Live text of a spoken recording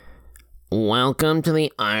Welcome to the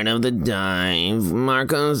Art of the Dive.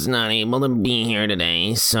 Marco's not able to be here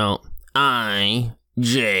today, so I,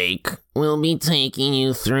 Jake, will be taking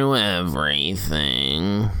you through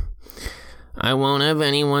everything. I won't have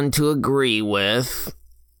anyone to agree with,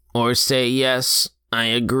 or say yes, I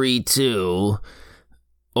agree to,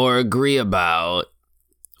 or agree about,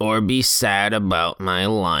 or be sad about my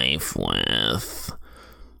life with.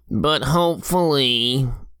 But hopefully,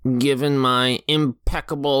 given my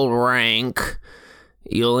impeccable rank,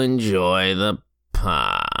 you'll enjoy the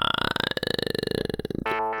pod.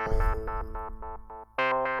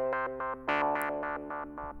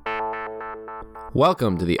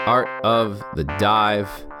 Welcome to the Art of the Dive.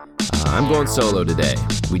 I'm going solo today.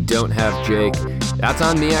 We don't have Jake. That's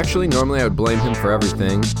on me, actually. Normally I would blame him for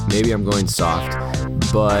everything. Maybe I'm going soft.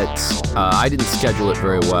 But I didn't schedule it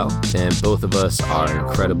very well, and both of us are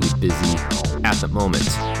incredibly busy at the moment.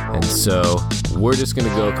 And so we're just going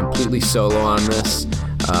to go completely solo on this,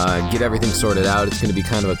 get everything sorted out. It's going to be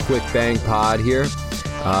kind of a quick bang pod here.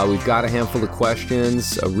 We've got a handful of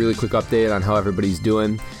questions, a really quick update on how everybody's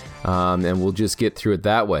doing, and we'll just get through it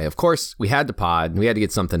that way. Of course, we had to pod, and we had to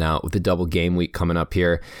get something out with the double game week coming up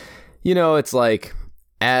here. You know, it's like,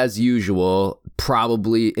 as usual,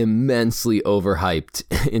 probably immensely overhyped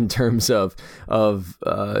in terms of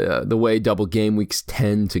the way double game weeks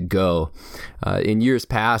tend to go. In years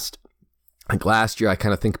past, like last year, I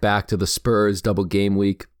kind of think back to the Spurs double game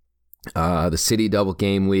week, the City double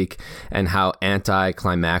game week, and how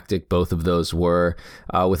anticlimactic both of those were,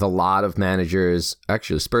 with a lot of managers.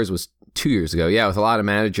 Actually, Spurs was 2 years ago. Yeah, with a lot of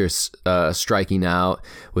managers striking out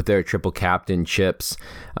with their triple captain chips.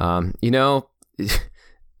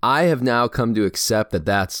 I have now come to accept that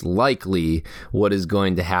that's likely what is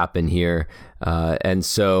going to happen here. And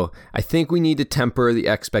so I think we need to temper the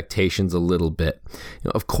expectations a little bit.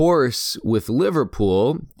 Of course, with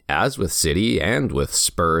Liverpool, as with City and with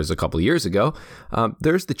Spurs a couple of years ago,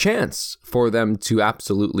 there's the chance for them to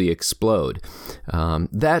absolutely explode.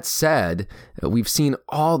 That said, we've seen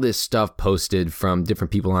all this stuff posted from different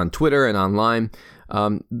people on Twitter and online.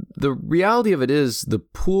 The reality of it is the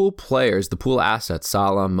pool players, the pool assets,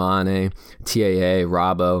 Salah, Mane, TAA,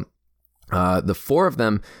 Robbo, the four of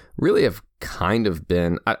them really have kind of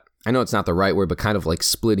been, I know it's not the right word, but kind of like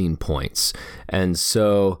splitting points. And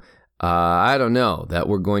so I don't know that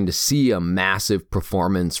we're going to see a massive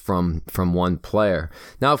performance from one player.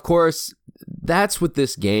 Now, of course, that's what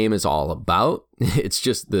this game is all about. It's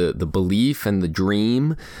just the belief and the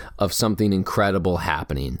dream of something incredible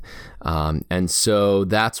happening. And so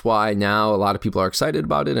that's why now a lot of people are excited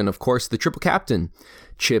about it. And of course, the triple captain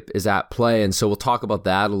chip is at play. And so we'll talk about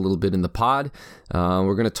that a little bit in the pod.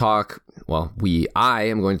 We're going to talk, I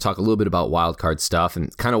am going to talk a little bit about wildcard stuff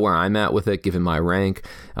and kind of where I'm at with it, given my rank,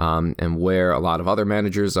 and where a lot of other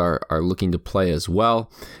managers are looking to play as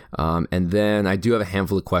well. And then I do have a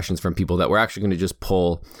handful of questions from people that we're actually going to just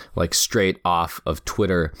pull like straight off of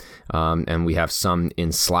Twitter. And we have some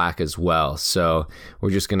in Slack as well. So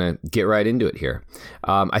we're just going to get right into it here.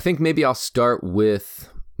 I think maybe I'll start with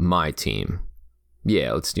my team.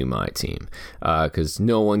 Yeah, let's do my team, because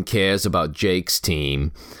no one cares about Jake's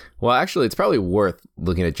team. Well, actually, it's probably worth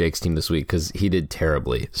looking at Jake's team this week because he did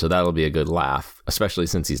terribly. So that'll be a good laugh, especially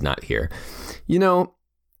since he's not here. You know,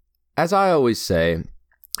 as I always say,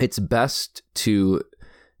 it's best to,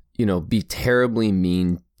 be terribly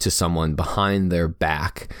mean to someone behind their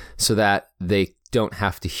back so that they don't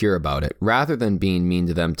have to hear about it, rather than being mean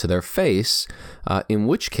to them to their face, in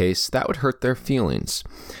which case that would hurt their feelings.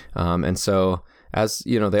 And so, as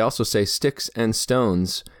you know, they also say sticks and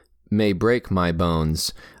stones may break my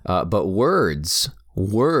bones, but words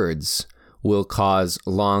will cause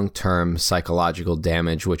long-term psychological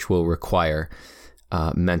damage, which will require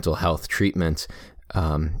mental health treatment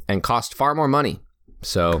and cost far more money.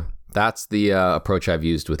 So that's the approach I've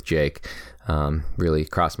used with Jake. Really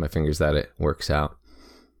cross my fingers that it works out.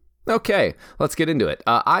 Okay, let's get into it.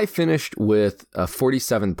 I finished with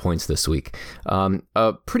 47 points this week.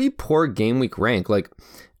 A pretty poor game week rank.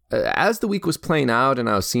 As the week was playing out and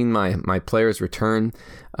I was seeing my players return,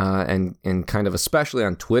 and kind of especially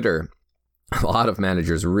on Twitter, a lot of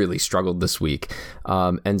managers really struggled this week.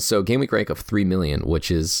 And so game week rank of 3 million,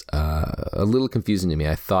 which is a little confusing to me.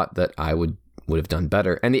 I thought that I would have done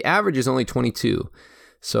better. And the average is only 22.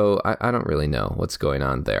 So I don't really know what's going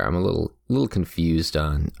on there. I'm a little confused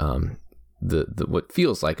on the what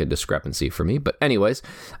feels like a discrepancy for me. But anyways,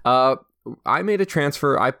 I made a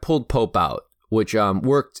transfer. I pulled Pope out, which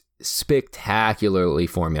worked spectacularly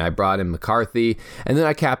for me. I brought in McCarthy, and then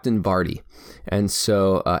I captained Vardy. And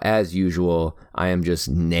so, as usual, I am just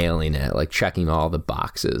nailing it, like checking all the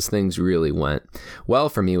boxes. Things really went well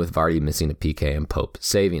for me with Vardy missing a PK and Pope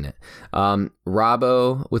saving it.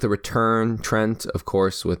 Robbo with a return, Trent, of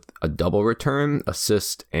course, with a double return,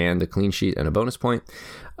 assist, and a clean sheet and a bonus point.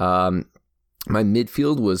 My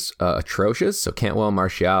midfield was atrocious, so Cantwell,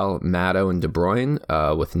 Martial, Matto, and De Bruyne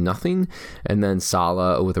with nothing, and then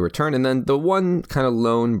Salah with a return. And then the one kind of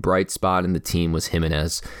lone bright spot in the team was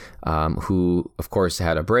Jimenez, who, of course,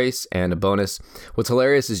 had a brace and a bonus. What's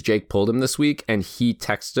hilarious is Jake pulled him this week, and he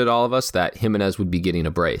texted all of us that Jimenez would be getting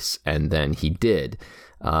a brace, and then he did.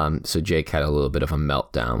 So Jake had a little bit of a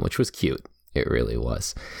meltdown, which was cute. It really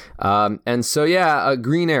was. And so, yeah, a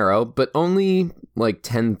green arrow, but only like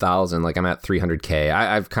 10,000. Like I'm at 300K.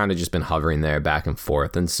 I've kind of just been hovering there back and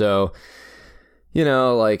forth. And so, you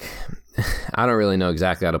know, like I don't really know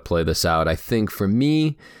exactly how to play this out. I think for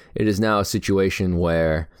me, it is now a situation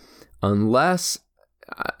where unless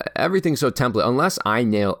everything's so template, unless I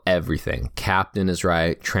nail everything, captain is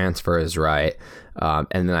right, transfer is right, and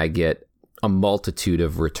then I get a multitude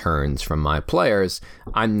of returns from my players,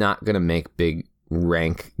 I'm not going to make big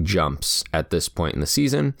rank jumps at this point in the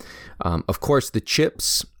season. Of course, the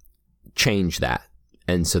chips change that.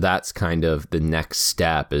 And so that's kind of the next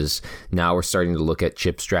step is now we're starting to look at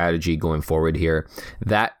chip strategy going forward here.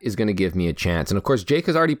 That is going to give me a chance. And of course, Jake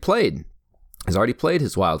has already played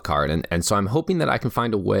his wild card. And so I'm hoping that I can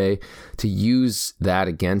find a way to use that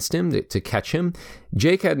against him, to catch him.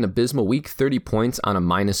 Jake had an abysmal week, 30 points on a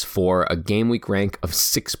 -4, a game week rank of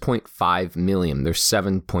 6.5 million. There's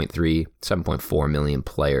 7.4 million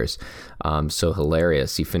players. So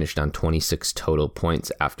hilarious. He finished on 26 total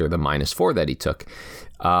points after the -4 that he took.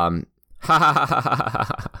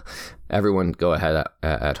 Everyone go ahead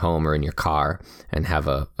at home or in your car and have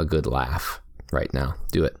a good laugh right now.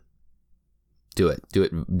 Do it. Do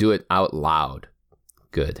it out loud.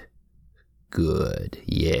 Good.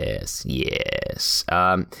 Yes.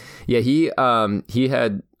 He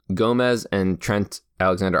had Gomez and Trent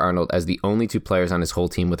Alexander-Arnold as the only two players on his whole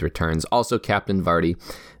team with returns. Also captained Vardy,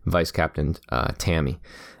 vice-captained Tammy.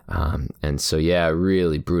 And so, yeah,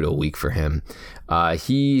 really brutal week for him.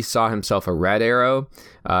 He saw himself a red arrow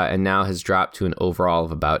and now has dropped to an overall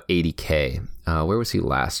of about 80K. Where was he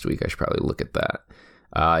last week? I should probably look at that.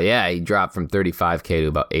 He dropped from 35K to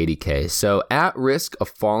about 80K. So at risk of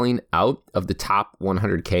falling out of the top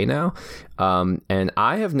 100K now. And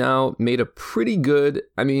I have now made a pretty good,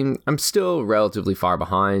 I'm still relatively far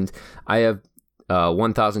behind. I have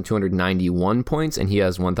 1,291 points and he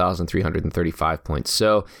has 1,335 points.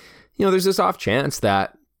 So, there's this off chance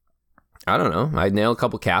that, I don't know, I nail a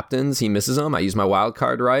couple captains, he misses them, I use my wild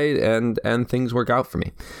card right, and things work out for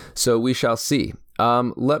me. So we shall see.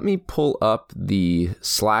 Let me pull up the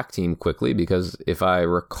Slack team quickly, because if I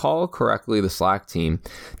recall correctly, the Slack team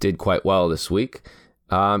did quite well this week.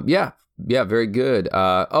 Yeah, very good.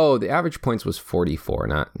 The average points was 44,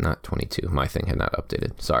 not 22. My thing had not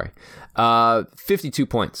updated. Sorry. 52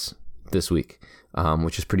 points this week,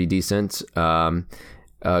 which is pretty decent.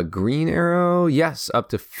 Green arrow, yes, up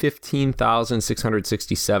to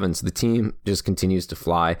 15,667. So the team just continues to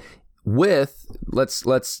fly with, this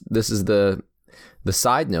is the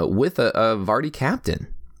side note, with a Vardy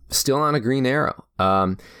captain, still on a green arrow,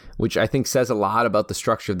 which I think says a lot about the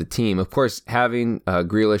structure of the team. Of course, having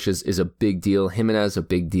Grealish is a big deal. Jimenez a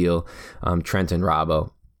big deal. Trent and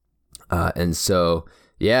Robbo. And so,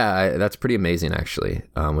 yeah, that's pretty amazing, actually,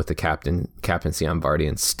 with the captaincy on Vardy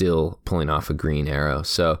and still pulling off a green arrow.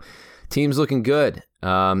 So team's looking good.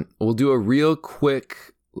 We'll do a real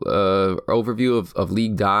quick overview of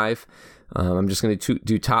League Dive. I'm just going to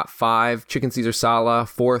do top 5. Chicken Caesar Salah,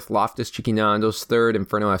 4th, Loftus Cheeky Nando's, 3rd,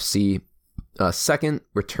 Inferno FC, 2nd,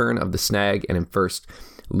 Return of the Snag, and in 1st,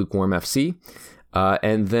 Lukewarm FC.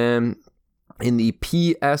 And then in the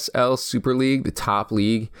PSL Super League, the top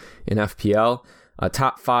league in FPL,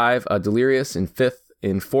 top 5, Delirious in 5th,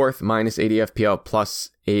 in 4th, -80 FPL,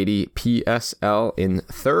 +80 PSL in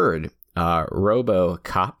 3rd, Robo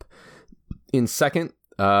Cop in 2nd,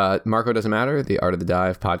 Marco Doesn't Matter, the Art of the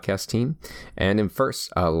Dive podcast team, and in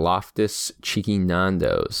 1st, Loftus Cheeky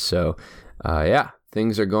Nando's. So,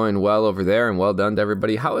 things are going well over there, and well done to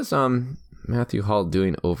everybody. How is Matthew Hall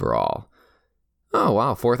doing overall? Oh,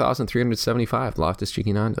 wow, 4,375, Loftus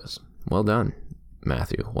Cheeky Nando's. Well done,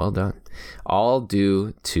 Matthew. Well done. All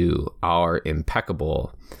due to our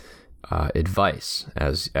impeccable advice,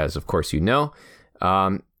 as of course you know.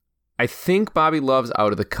 I think Bobby Love's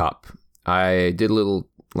out of the cup. I did a little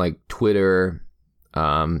Twitter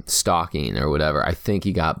stalking or whatever. I think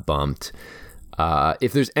he got bumped.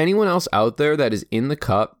 If there's anyone else out there that is in the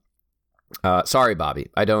cup, sorry, Bobby.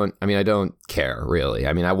 I don't care really.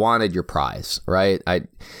 I mean, I wanted your prize, right?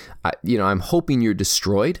 I'm hoping you're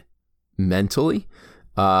destroyed mentally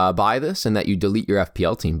by this and that you delete your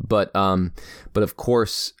FPL team. But of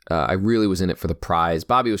course, I really was in it for the prize.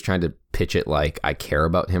 Bobby was trying to pitch it like I care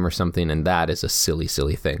about him or something, and that is a silly,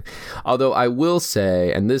 silly thing. Although I will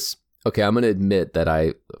say, and this, okay, I'm going to admit that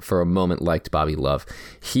I, for a moment, liked Bobby Love.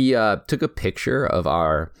 He took a picture of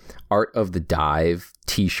our Art of the Dive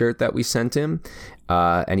t-shirt that we sent him,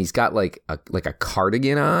 and he's got like a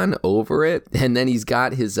cardigan on over it, and then he's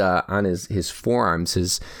got his on his forearms,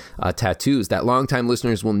 his tattoos that longtime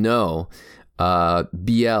listeners will know.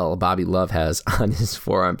 Bobby Love has on his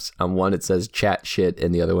forearms. On one it says "chat shit"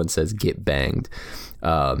 and the other one says "get banged,"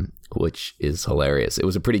 which is hilarious. It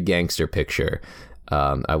was a pretty gangster picture.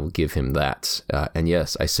 I will give him that. And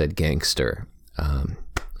yes, I said gangster.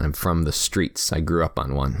 I'm from the streets. I grew up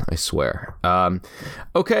on one, I swear.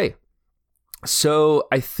 Okay. So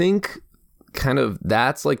I think kind of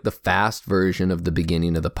that's like the fast version of the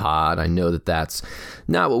beginning of the pod. I know that that's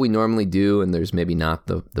not what we normally do, and there's maybe not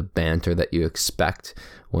the banter that you expect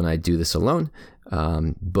when I do this alone.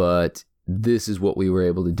 But this is what we were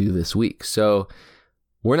able to do this week. So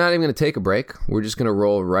we're not even going to take a break. We're just going to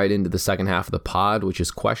roll right into the second half of the pod, which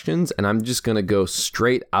is questions. And I'm just going to go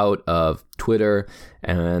straight out of Twitter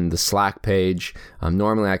and the Slack page.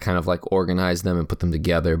 Normally, I kind of like organize them and put them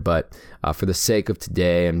together. But for the sake of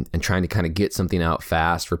today and trying to kind of get something out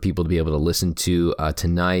fast for people to be able to listen to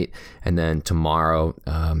tonight and then tomorrow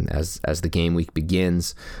as the game week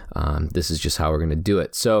begins, this is just how we're going to do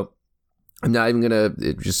it. So I'm not even going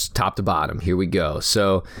to, just top to bottom. Here we go.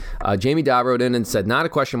 So Jamie Dobb wrote in and said, not a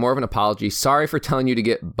question, more of an apology. Sorry for telling you to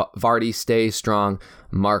get Vardy, stay strong,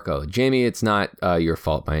 Marco. Jamie, it's not your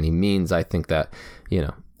fault by any means. I think that,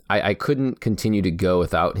 I couldn't continue to go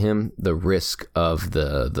without him. The risk of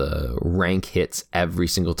the rank hits every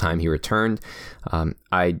single time he returned.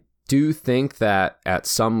 I do think that at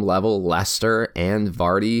some level, Leicester and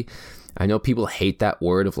Vardy, I know people hate that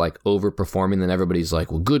word of like overperforming, then everybody's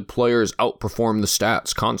like, well, good players outperform the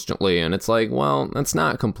stats constantly. And it's like, well, that's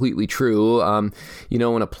not completely true.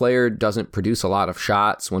 When a player doesn't produce a lot of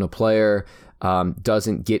shots, when a player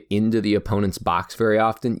doesn't get into the opponent's box very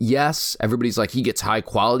often, yes, everybody's like, he gets high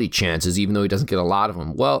quality chances, even though he doesn't get a lot of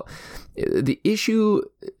them. Well, the issue,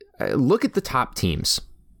 look at the top teams.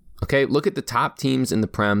 Okay, look at the top teams in the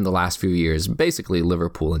Prem the last few years, basically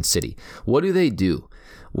Liverpool and City. What do?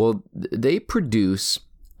 Well, they produce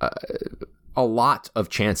a lot of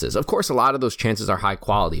chances. Of course, a lot of those chances are high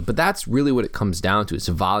quality, but that's really what it comes down to. It's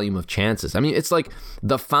a volume of chances. I mean, it's like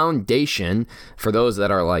the foundation for those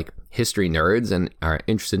that are like history nerds and are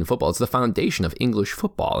interested in football. It's the foundation of English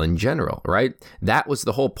football in general, right? That was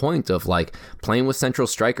the whole point of like playing with central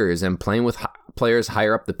strikers and playing with players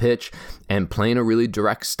higher up the pitch and playing a really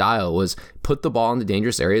direct style, was put the ball into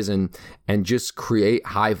dangerous areas and just create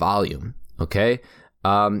high volume. Okay.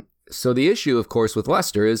 So the issue, of course, with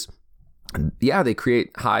Leicester is, they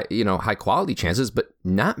create high quality chances, but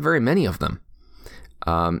not very many of them.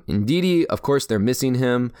 Ndidi, of course, they're missing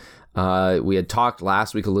him. We had talked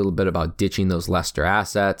last week a little bit about ditching those Leicester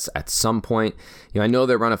assets at some point. I know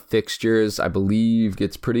their run of fixtures, I believe,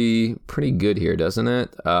 gets pretty good here, doesn't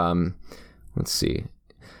it? Let's see.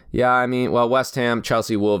 Yeah, I mean, well, West Ham,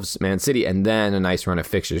 Chelsea, Wolves, Man City, and then a nice run of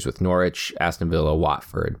fixtures with Norwich, Aston Villa,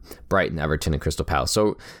 Watford, Brighton, Everton, and Crystal Palace.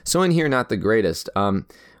 So in here, not the greatest.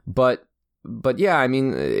 But yeah, I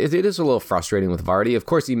mean, it is a little frustrating with Vardy. Of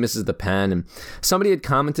course, he misses the pen. And somebody had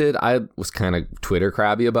commented, I was kind of Twitter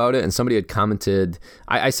crabby about it, and somebody had commented,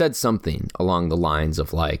 I said something along the lines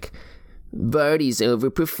of like, Vardy's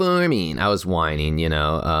overperforming. I was whining,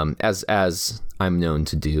 as I'm known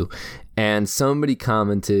to do. And somebody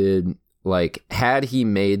commented, like, had he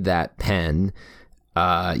made that pen,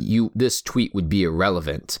 this tweet would be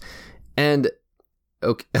irrelevant. And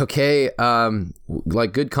okay,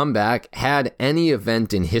 like, good comeback. Had any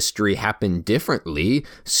event in history happened differently,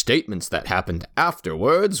 statements that happened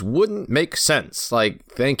afterwards wouldn't make sense. Like,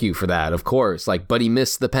 thank you for that, of course. Like, but he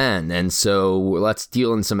missed the pen, and so let's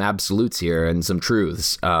deal in some absolutes here and some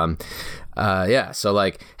truths. So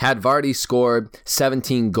like, had Vardy scored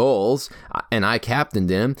 17 goals and I captained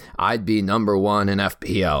him, I'd be number one in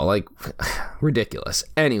FPL. Like, ridiculous.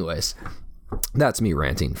 Anyways, that's me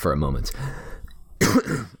ranting for a moment.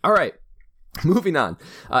 All right, moving on.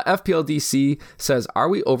 FPLDC says, are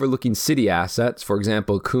we overlooking City assets, for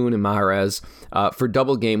example, Kuhn and Mahrez, for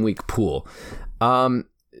double game week pool? No,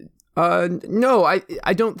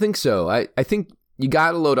 I don't think so. I think, you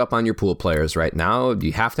got to load up on your pool players right now.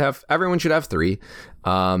 You have to have, everyone should have 3.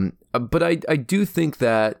 But I do think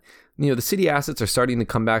that, the City assets are starting to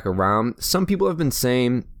come back around. Some people have been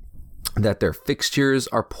saying that their fixtures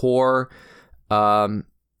are poor. I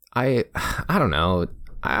don't know.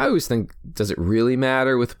 I always think, does it really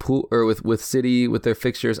matter with pool or with City with their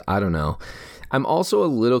fixtures? I don't know. I'm also a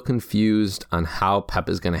little confused on how Pep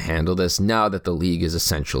is going to handle this now that the league is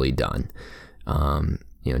essentially done.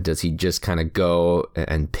 Does he just kind of go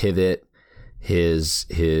and pivot his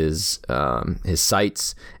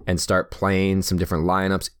sights and start playing some different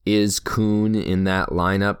lineups? Is Kuhn in that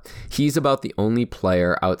lineup? He's about the only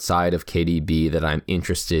player outside of KDB that I'm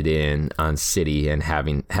interested in on City and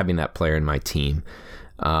having that player in my team.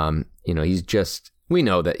 He's just, we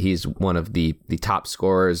know that he's one of the top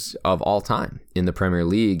scorers of all time in the Premier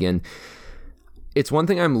League. And it's one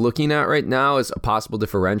thing I'm looking at right now as a possible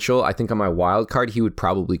differential. I think on my wild card, he would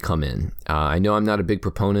probably come in. I know I'm not a big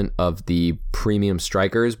proponent of the premium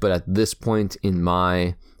strikers, but at this point in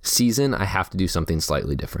my season, I have to do something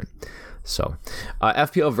slightly different. So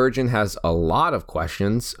FPL Virgin has a lot of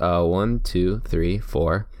questions. 1, 2, 3,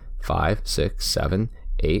 4, 5, 6, 7,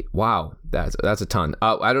 8. Wow, that's a ton.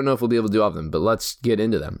 I don't know if we'll be able to do all of them, but let's get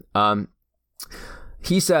into them.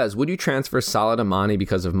 He says, would you transfer Salah to Mane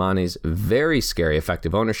because of Mane's very scary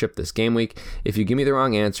effective ownership this game week? If you give me the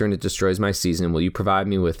wrong answer and it destroys my season, will you provide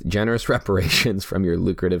me with generous reparations from your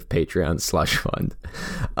lucrative Patreon slush fund?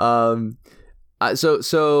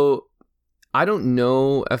 So I don't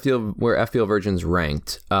know where FPL Virgin's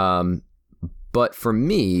ranked, but for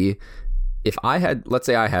me, let's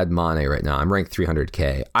say I had Mane right now, I'm ranked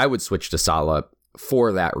 300K, I would switch to Salah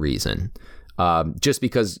for that reason. Just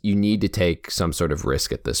because you need to take some sort of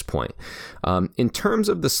risk at this point. In terms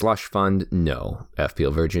of the slush fund, no.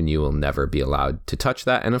 FPL Virgin, you will never be allowed to touch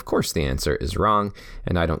that. And of course, the answer is wrong,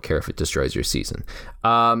 and I don't care if it destroys your season.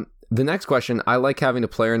 The next question, I like having a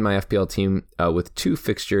player in my FPL team with 2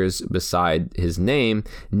 fixtures beside his name.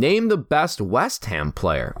 Name the best West Ham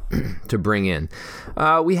player to bring in.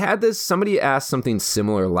 We had this, somebody asked something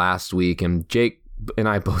similar last week, and Jake and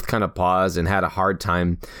I both kind of paused and had a hard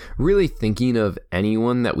time really thinking of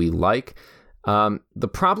anyone that we like. The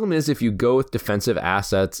problem is if you go with defensive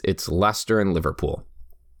assets, it's Leicester and Liverpool.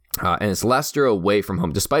 And it's Leicester away from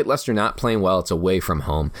home. Despite Leicester not playing well, it's away from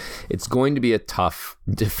home. It's going to be a tough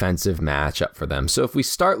defensive matchup for them. So if we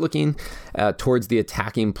start looking towards the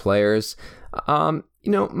attacking players,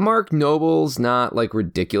 Mark Noble's not like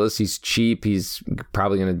ridiculous. He's cheap. He's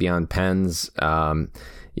probably going to be on pens.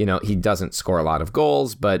 He doesn't score a lot of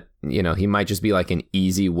goals, but, he might just be like an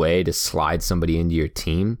easy way to slide somebody into your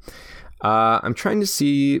team. I'm trying to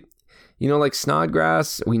see, like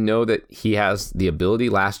Snodgrass, we know that he has the ability.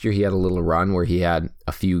 Last year, he had a little run where he had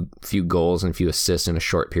a few goals and a few assists in a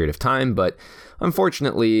short period of time, but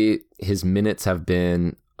unfortunately, his minutes have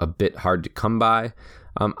been a bit hard to come by.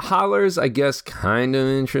 Holler's, I guess, kind of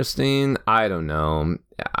interesting. I don't know.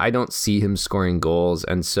 I don't see him scoring goals,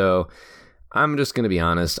 and so I'm just going to be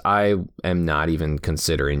honest. I am not even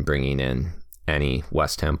considering bringing in any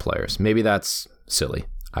West Ham players. Maybe that's silly.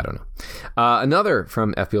 I don't know. Another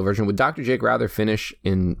from FPL Virgin. Would Dr. Jake rather finish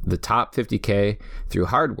in the top 50K through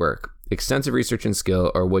hard work, extensive research and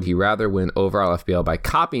skill, or would he rather win overall FPL by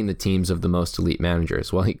copying the teams of the most elite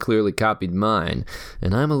managers? Well, he clearly copied mine,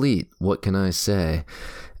 and I'm elite. What can I say?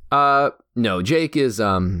 No, Jake is,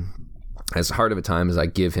 as hard of a time as I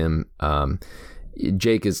give him,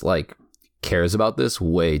 Jake is like, cares about this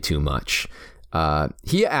way too much.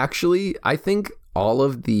 He actually, I think all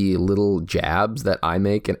of the little jabs that I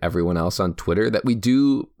make and everyone else on Twitter that we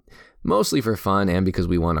do mostly for fun and because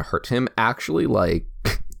we want to hurt him, actually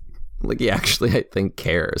he actually, I think,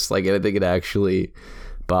 cares. I think it actually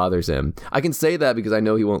bothers him. I can say that because I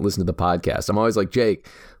know he won't listen to the podcast. I'm always like, Jake,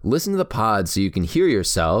 listen to the pod so you can hear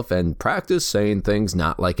yourself and practice saying things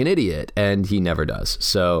not like an idiot. And he never does.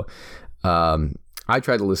 So, I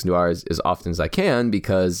try to listen to ours as often as I can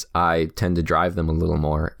because I tend to drive them a little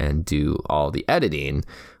more and do all the editing,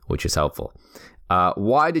 which is helpful.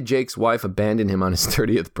 Why did Jake's wife abandon him on his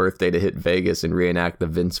 30th birthday to hit Vegas and reenact the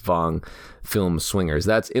Vince Vaughn film Swingers?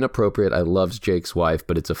 That's inappropriate. I love Jake's wife,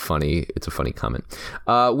 but it's a funny comment.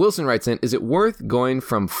 Wilson writes in, is it worth going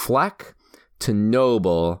from Fleck to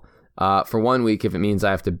Noble for 1 week if it means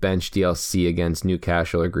I have to bench DLC against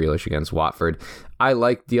Newcastle or Grealish against Watford? I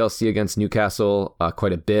like DLC against Newcastle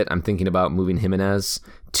quite a bit. I'm thinking about moving Jimenez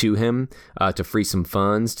to him to free some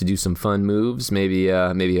funds, to do some fun moves, maybe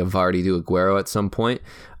a Vardy to Aguero at some point.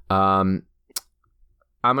 I'm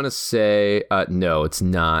going to say no, it's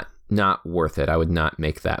not worth it. I would not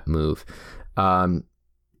make that move.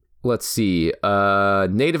 let's see.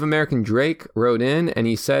 Native American Drake wrote in and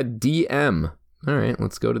he said DM. All right,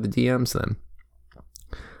 let's go to the DMs then.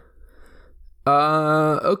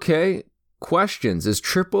 Okay. Questions. Is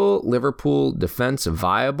triple Liverpool defense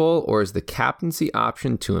viable, or is the captaincy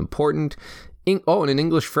option too important? And an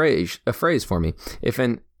English phrase for me. If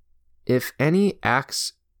any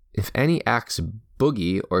acts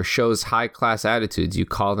boogie or shows high class attitudes, you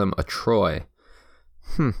call them a Troy.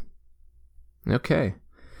 Okay.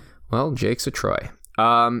 Well, Jake's a Troy.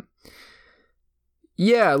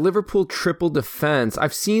 Yeah, Liverpool triple defense.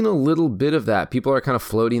 I've seen a little bit of that. People are kind of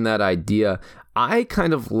floating that idea. I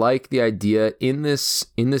kind of like the idea in this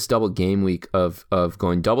double game week of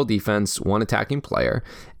going double defense, one attacking player,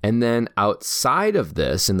 and then outside of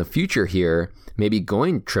this in the future here, maybe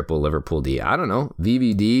going triple Liverpool D. I don't know,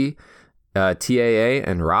 VVD, TAA,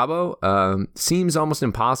 and Robbo. Seems almost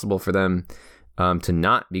impossible for them to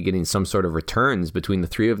not be getting some sort of returns between the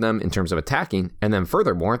three of them in terms of attacking, and then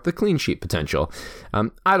furthermore, the clean sheet potential.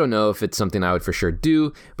 I don't know if it's something I would for sure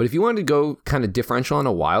do, but if you wanted to go kind of differential on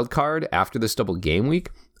a wild card after this double game week,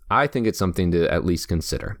 I think it's something to at least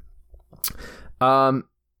consider. FPL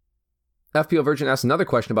Virgin asked another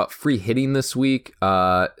question about free hitting this week.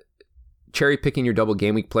 Cherry picking your double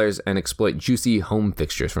game week players and exploit juicy home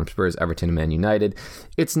fixtures from Spurs, Everton, and Man United.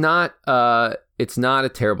 It's not a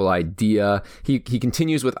terrible idea. He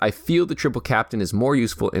continues with, I feel the triple captain is more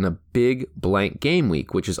useful in a big blank game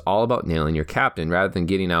week, which is all about nailing your captain rather than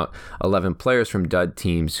getting out 11 players from dud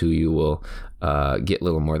teams who you will get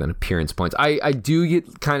little more than appearance points. I do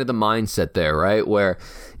get kind of the mindset there, right? Where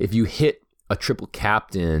if you hit a triple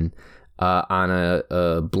captain on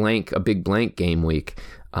a big blank game week,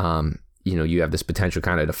 you have this potential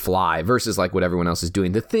kind of to fly versus like what everyone else is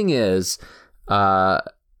doing. The thing is, I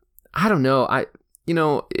don't know.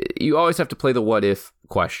 You always have to play the what if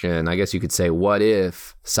question. I guess you could say, what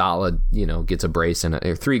if Salah, gets a brace and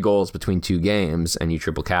 3 goals between 2 games and you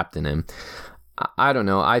triple captain him? I don't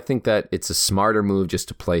know. I think that it's a smarter move just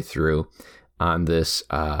to play through on this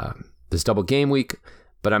double game week,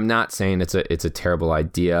 but I'm not saying it's a terrible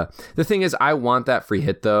idea. The thing is, I want that free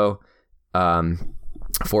hit though.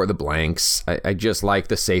 For the blanks. I just like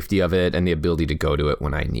the safety of it and the ability to go to it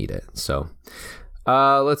when I need it. So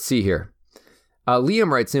let's see here.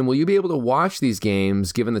 Liam writes in, will you be able to watch these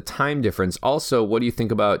games given the time difference? Also, what do you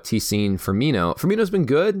think about T-Scene Firmino? Firmino's been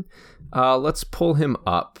good. Let's pull him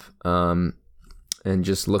up and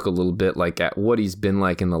just look a little bit at what he's been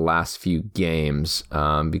like in the last few games.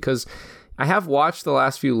 Because I have watched the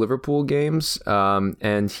last few Liverpool games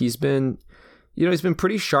and he's been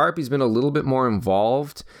pretty sharp. He's been a little bit more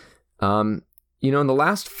involved. In the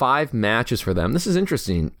last 5 matches for them, this is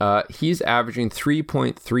interesting. He's averaging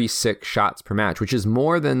 3.36 shots per match, which is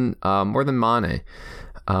more than Mane.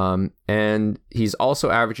 And he's also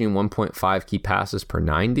averaging 1.5 key passes per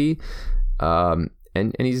 90. And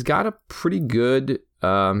he's got a pretty good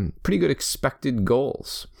expected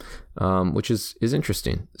goals, which is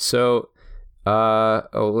interesting. So.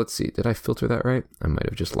 Let's see. Did I filter that right? I might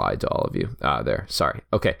have just lied to all of you. There. Sorry.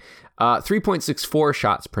 Okay. 3.64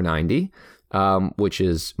 shots per 90, which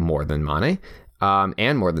is more than Mane,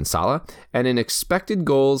 and more than Salah, and an expected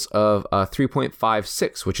goals of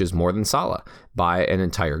 3.56, which is more than Salah by an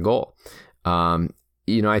entire goal.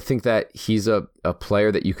 I think that he's a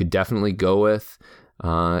player that you could definitely go with.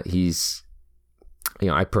 He's,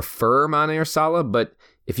 I prefer Mane or Salah, but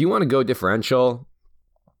if you want to go differential,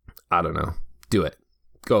 I don't know. Do it.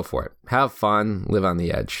 Go for it. Have fun. Live on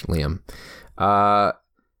the edge, Liam.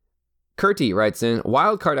 Curti writes in,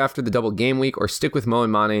 wild card after the double game week or stick with Mo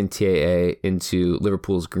and Mane and TAA into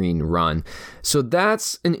Liverpool's green run? So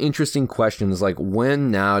that's an interesting question. It's like, when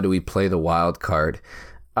now do we play the wild card?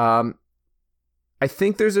 I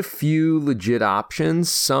think there's a few legit options.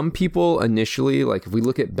 Some people initially, if we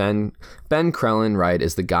look at Ben Krellin, right,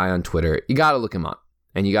 is the guy on Twitter. You got to look him up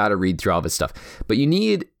and you got to read through all of his stuff. But you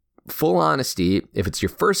need full honesty, if it's your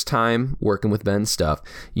first time working with Ben's stuff,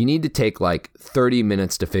 you need to take 30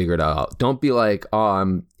 minutes to figure it out. Don't be like, oh,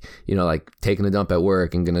 I'm, taking a dump at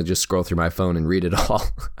work and going to just scroll through my phone and read it all.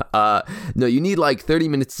 No, you need 30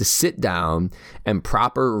 minutes to sit down and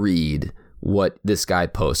proper read what this guy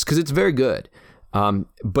posts, because it's very good.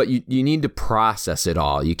 But you need to process it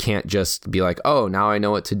all. You can't just be like, oh, now I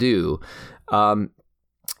know what to do.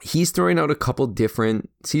 He's throwing out a couple different,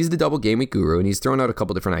 he's the double game week guru, and he's throwing out a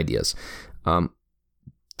couple different ideas.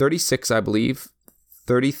 36, I believe,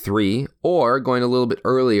 33, or going a little bit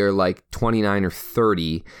earlier, 29 or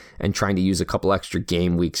 30, and trying to use a couple extra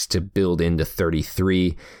game weeks to build into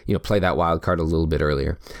 33, play that wild card a little bit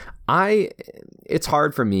earlier. It's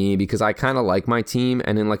hard for me because I kind of like my team,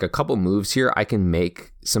 and in like a couple moves here, I can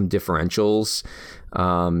make some differentials,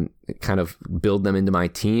 kind of build them into my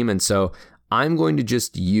team. And so I'm going to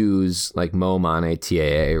just use like Mo, Mane,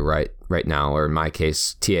 TAA right now, or in my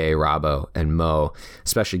case, TAA, Robbo, and Mo,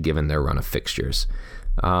 especially given their run of fixtures.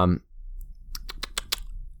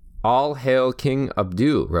 All Hail King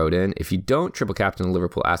Abdu wrote in, if you don't triple captain a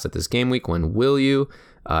Liverpool asset this game week, when will you?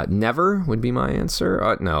 Never would be my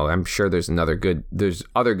answer. No, I'm sure there's other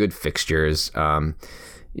good fixtures.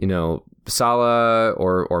 Salah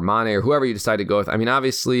or Mane or whoever you decide to go with. I mean,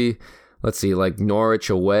 obviously, let's see, like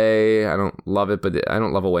Norwich away. I don't love it, but I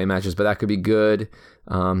don't love away matches, but that could be good.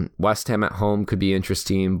 West Ham at home could be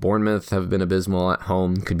interesting. Bournemouth have been abysmal at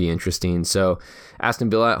home, could be interesting. So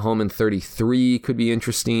Aston Villa at home in 33 could be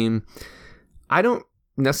interesting. I don't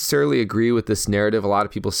necessarily agree with this narrative. A lot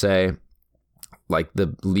of people say like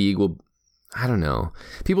the league will, I don't know.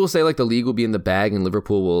 People say like the league will be in the bag and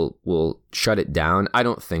Liverpool will shut it down. I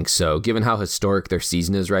don't think so. Given how historic their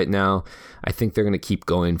season is right now, I think they're going to keep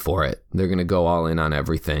going for it. They're going to go all in on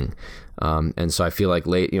everything. And so I feel like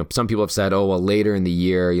some people have said, oh, well, later in the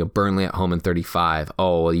year, Burnley at home in 35.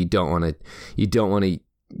 Oh, well, you don't want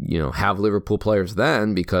to, have Liverpool players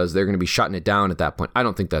then because they're going to be shutting it down at that point. I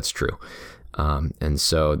don't think that's true. And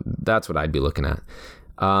so that's what I'd be looking at.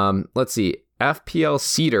 Let's see. FPL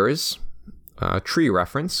Cedars. Tree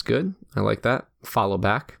reference, good. I like that. Follow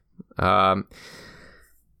back.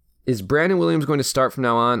 Is Brandon Williams going to start from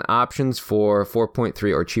now on? Options for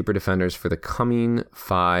 4.3 or cheaper defenders for the coming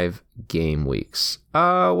 5 game weeks.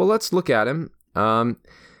 Well, let's look at him. I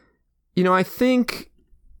think,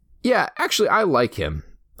 actually, I like him.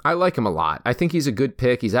 I like him a lot. I think he's a good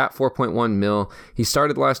pick. He's at 4.1 mil. He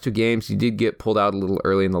started the last 2 games. He did get pulled out a little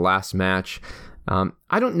early in the last match.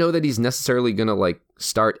 I don't know that he's necessarily going to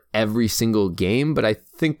start every single game, but I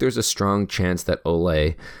think there's a strong chance that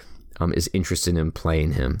Ole is interested in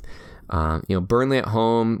playing him. Burnley at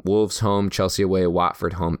home, Wolves home, Chelsea away,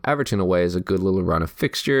 Watford home, Everton away is a good little run of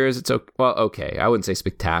fixtures. It's okay. I wouldn't say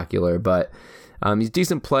spectacular, but he's a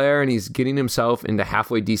decent player and he's getting himself into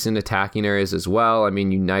halfway decent attacking areas as well. I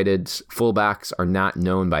mean, United's fullbacks are not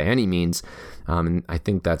known by any means. And I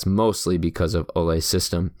think that's mostly because of Ole's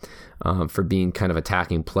system for being kind of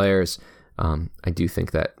attacking players. I do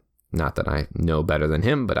think that, not that I know better than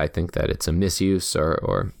him, but I think that it's a misuse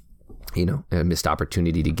or a missed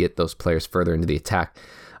opportunity to get those players further into the attack.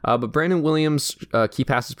 But Brandon Williams' key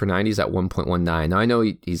passes per 90 is at 1.19. Now, I know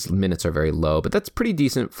his minutes are very low, but that's pretty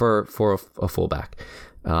decent for a fullback.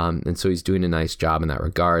 And so he's doing a nice job in that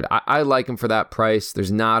regard. I like him for that price.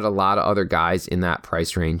 There's not a lot of other guys in that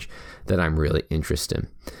price range that I'm really interested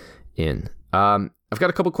in. I've got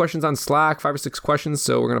a couple questions on Slack, 5 or 6 questions,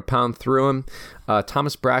 so we're going to pound through them.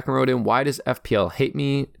 Thomas Bracken wrote in, why does FPL hate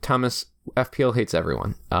me? Thomas, FPL hates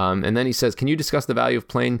everyone. And then he says, can you discuss the value of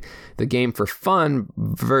playing the game for fun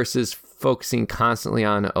versus focusing constantly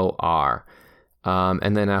on OR?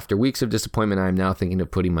 And then after weeks of disappointment, I'm now thinking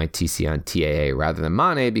of putting my TC on TAA rather than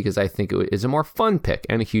Mane because I think it is a more fun pick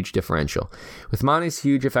and a huge differential. With Mane's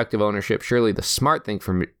huge effective ownership, surely the smart thing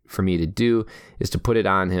for me to do is to put it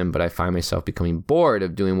on him, but I find myself becoming bored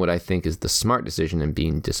of doing what I think is the smart decision and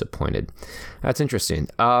being disappointed. That's interesting.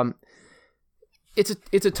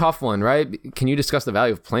 It's a tough one, right? Can you discuss the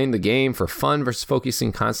value of playing the game for fun versus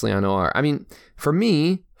focusing constantly on OR? I mean, for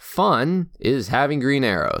me, fun is having green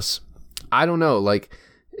arrows. I don't know,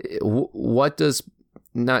 what does,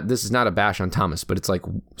 this is not a bash on Thomas, but it's like,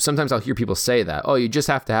 sometimes I'll hear people say that, you just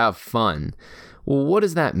have to have fun. Well, what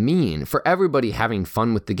does that mean? For everybody, having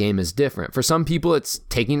fun with the game is different. For some people, it's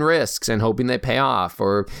taking risks and hoping they pay off,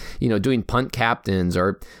 or, doing punt captains,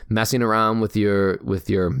 or messing around with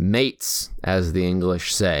your mates, as the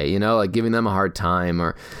English say, giving them a hard time,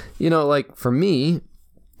 or, for me,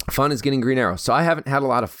 fun is getting green arrows. So I haven't had a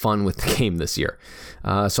lot of fun with the game this year.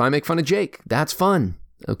 So I make fun of Jake. That's fun.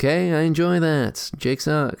 Okay, I enjoy that. Jake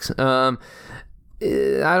sucks. I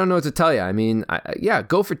don't know what to tell you. I mean,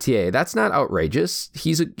 go for TA. That's not outrageous.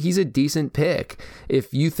 He's a decent pick.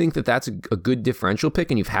 If you think that that's a good differential pick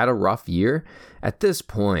and you've had a rough year, at this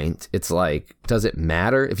point, it's like, does it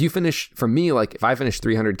matter? If you finish, for me, if I finish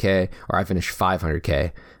 300K or I finish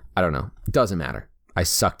 500K, I don't know. It doesn't matter. I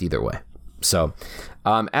sucked either way. So,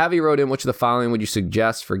 Avi wrote in, which of the following would you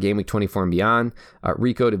suggest for game week 24 and beyond?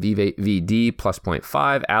 Rico to VD plus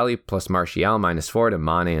 0.5, Ali plus Martial minus 4 to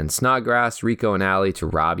Mane and Snodgrass, Rico and Ali to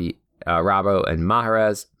Robbo and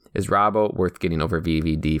Mahrez. Is Robbo worth getting over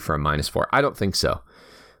VVD for a minus 4? I don't think so.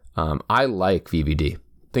 I like VVD. I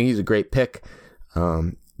think he's a great pick.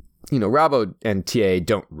 Robbo and TA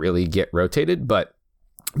don't really get rotated, but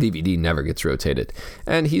VVD never gets rotated.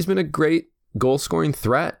 And he's been a great goal-scoring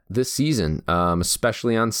threat this season,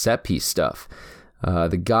 especially on set-piece stuff.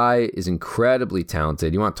 The guy is incredibly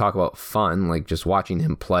talented. You want to talk about fun, like just watching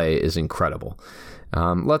him play is incredible.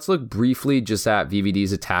 Let's look briefly just at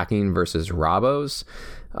VVD's attacking versus Robbo's.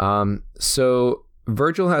 So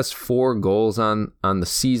Virgil has 4 goals on the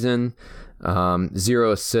season,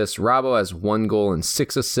 0 assists. Robbo has 1 goal and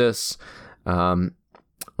 6 assists.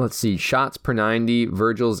 Let's see, shots per 90.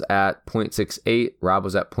 Virgil's at 0.68.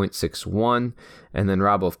 Robbo's at 0.61. And then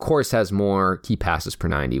Robbo, of course, has more key passes per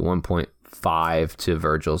 90, 1.5 to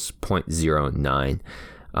Virgil's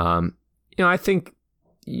 0.09. I think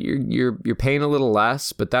you're paying a little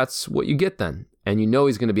less, but that's what you get then. And you know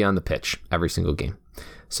he's going to be on the pitch every single game.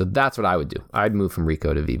 So that's what I would do. I'd move from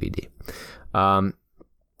Rico to VVD.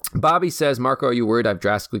 Bobby says, Marco, are you worried I've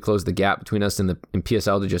drastically closed the gap between us in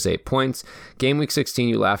PSL to just 8 points? Game week 16,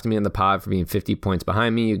 you laughed at me in the pod for being 50 points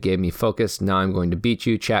behind me. You gave me focus. Now I'm going to beat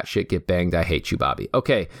you. Chat shit, get banged. I hate you, Bobby.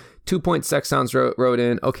 Okay, 2 point Sextons wrote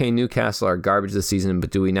in, okay, Newcastle are garbage this season,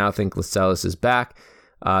 but do we now think Lascelles is back,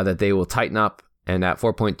 that they will tighten up? And at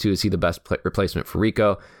 4.2, is he the best replacement for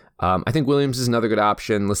Rico? I think Williams is another good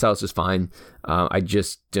option. Lascelles is fine.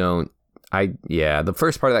 The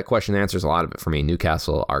first part of that question answers a lot of it for me.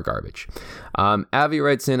 Newcastle are garbage. Avi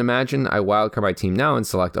writes in, imagine I wildcard my team now and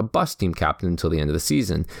select a bust team captain until the end of the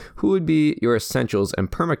season. Who would be your essentials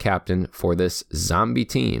and perma captain for this zombie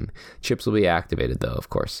team? Chips will be activated though, of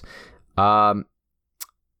course. I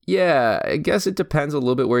guess it depends a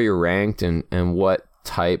little bit where you're ranked and what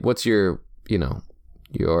type, what's your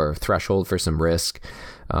threshold for some risk.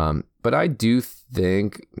 But I do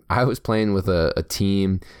think I was playing with a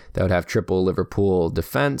team that would have triple Liverpool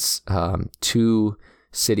defense, 2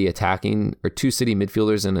 City attacking, or 2 City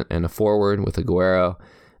midfielders and a forward with Aguero,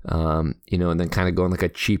 and then kind of going like a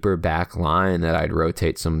cheaper back line that I'd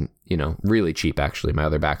rotate some, really cheap actually, my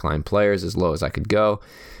other back line players as low as I could go,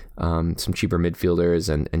 some cheaper midfielders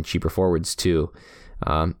and cheaper forwards too.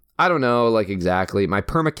 I don't know, like exactly. My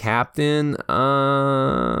perma captain,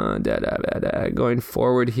 going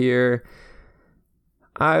forward here,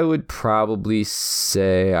 I would probably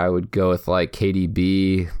say I would go with like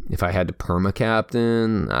KDB if I had to perma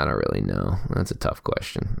captain. I don't really know. That's a tough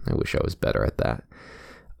question. I wish I was better at that.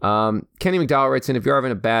 Kenny McDowell writes in, if you're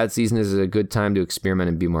having a bad season, is it a good time to experiment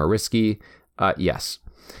and be more risky? Yes.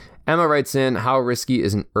 Emma writes in, how risky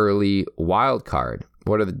is an early wild card?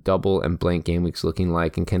 What are the double and blank game weeks looking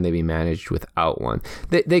like, and can they be managed without one?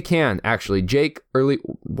 They can, actually. Jake, early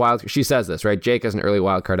wild, she says this, right? Jake, as an early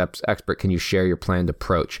wildcard expert, can you share your planned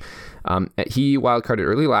approach? He wildcarded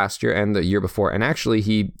early last year and the year before, and actually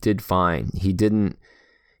he did fine. He didn't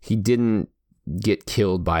get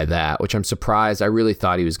killed by that, which I'm surprised. I really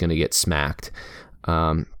thought he was going to get smacked.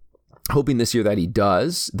 Hoping this year that he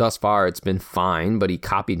does. Thus far, it's been fine, but he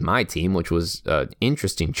copied my team, which was an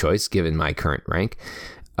interesting choice given my current rank.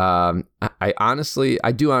 I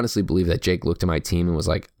do honestly believe that Jake looked at my team and was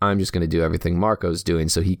like, I'm just going to do everything Marco's doing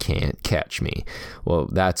so he can't catch me. Well,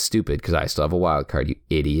 that's stupid because I still have a wild card, you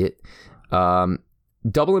idiot.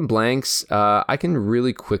 Double and blanks, I can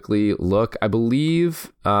really quickly look. I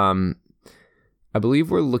believe we're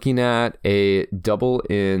looking at a double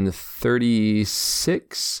in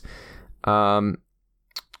 36. I'm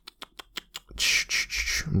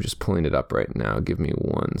just pulling it up right now. Give me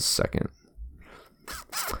 1 second.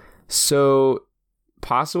 So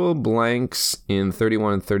possible blanks in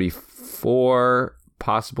 31 and 34,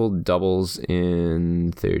 possible doubles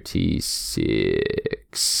in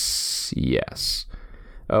 36. Yes.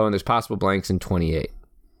 Oh, and there's possible blanks in 28.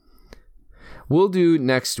 We'll do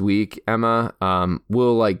next week, Emma.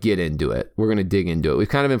 We'll get into it. We're going to dig into it. We've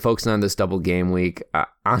kind of been focusing on this double game week.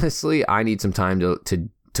 Honestly, I need some time to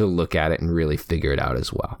look at it and really figure it out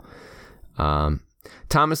as well.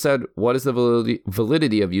 Thomas said, what is the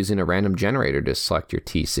validity of using a random generator to select your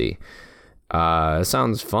TC?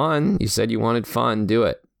 Sounds fun. You said you wanted fun. Do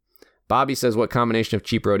it. Bobby says, what combination of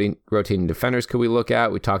cheap rotating defenders could we look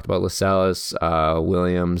at? We talked about Lascelles,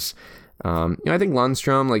 Williams. I think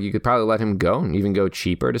Lundstrom, you could probably let him go and even go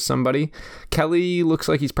cheaper to somebody. Kelly looks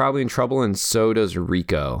like he's probably in trouble, and so does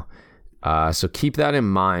Rico. So keep that in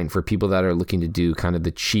mind for people that are looking to do kind of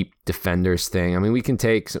the cheap defenders thing. I mean, we can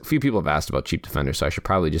take, a few people have asked about cheap defenders, so I should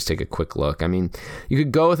probably just take a quick look. I mean, you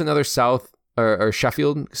could go with another Sheffield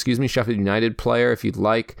United player if you'd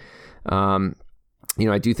like.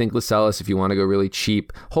 I do think Lascelles, if you want to go really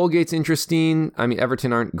cheap. Holgate's interesting. I mean,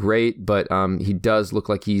 Everton aren't great, but he does look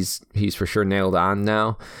like he's for sure nailed on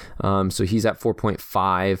now. So he's at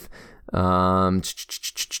 4.5. Those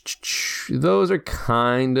are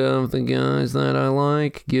kind of the guys that I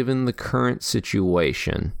like, given the current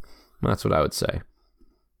situation. That's what I would say.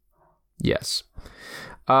 Yes.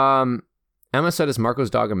 Emma said, is Marco's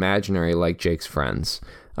dog imaginary like Jake's friends?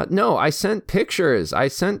 No, I sent pictures. I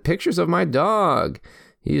sent pictures of my dog.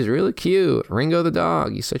 He's really cute. Ringo the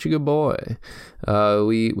dog. He's such a good boy.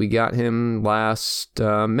 We got him last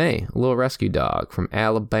May, a little rescue dog from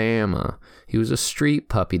Alabama. He was a street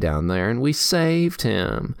puppy down there, and we saved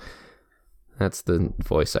him. That's the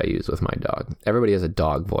voice I use with my dog. Everybody has a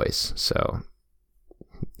dog voice, so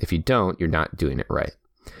if you don't, you're not doing it right.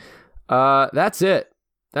 That's it.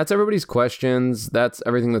 That's everybody's questions. That's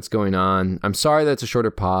everything that's going on. I'm sorry that's a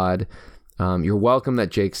shorter pod. You're welcome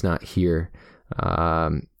that Jake's not here.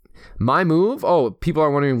 My move? Oh, people are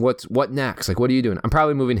wondering what next? Like, what are you doing? I'm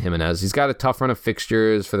probably moving Jimenez. He's got a tough run of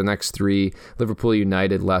fixtures for the next 3. Liverpool,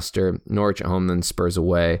 United, Leicester, Norwich at home, then Spurs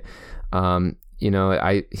away.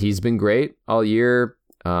 He's been great all year,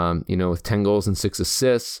 with 10 goals and 6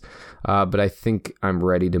 assists. But I think I'm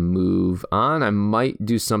ready to move on. I might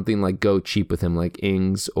do something like go cheap with him, like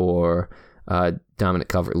Ings or Dominic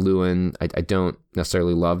Calvert-Lewin. I don't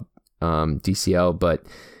necessarily love DCL, but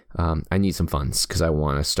I need some funds because I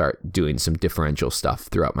want to start doing some differential stuff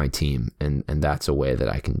throughout my team, and that's a way that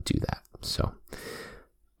I can do that. So,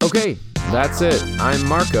 okay, that's it. I'm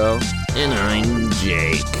Marco. And I'm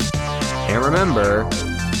Jake. And remember,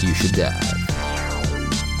 you should dad.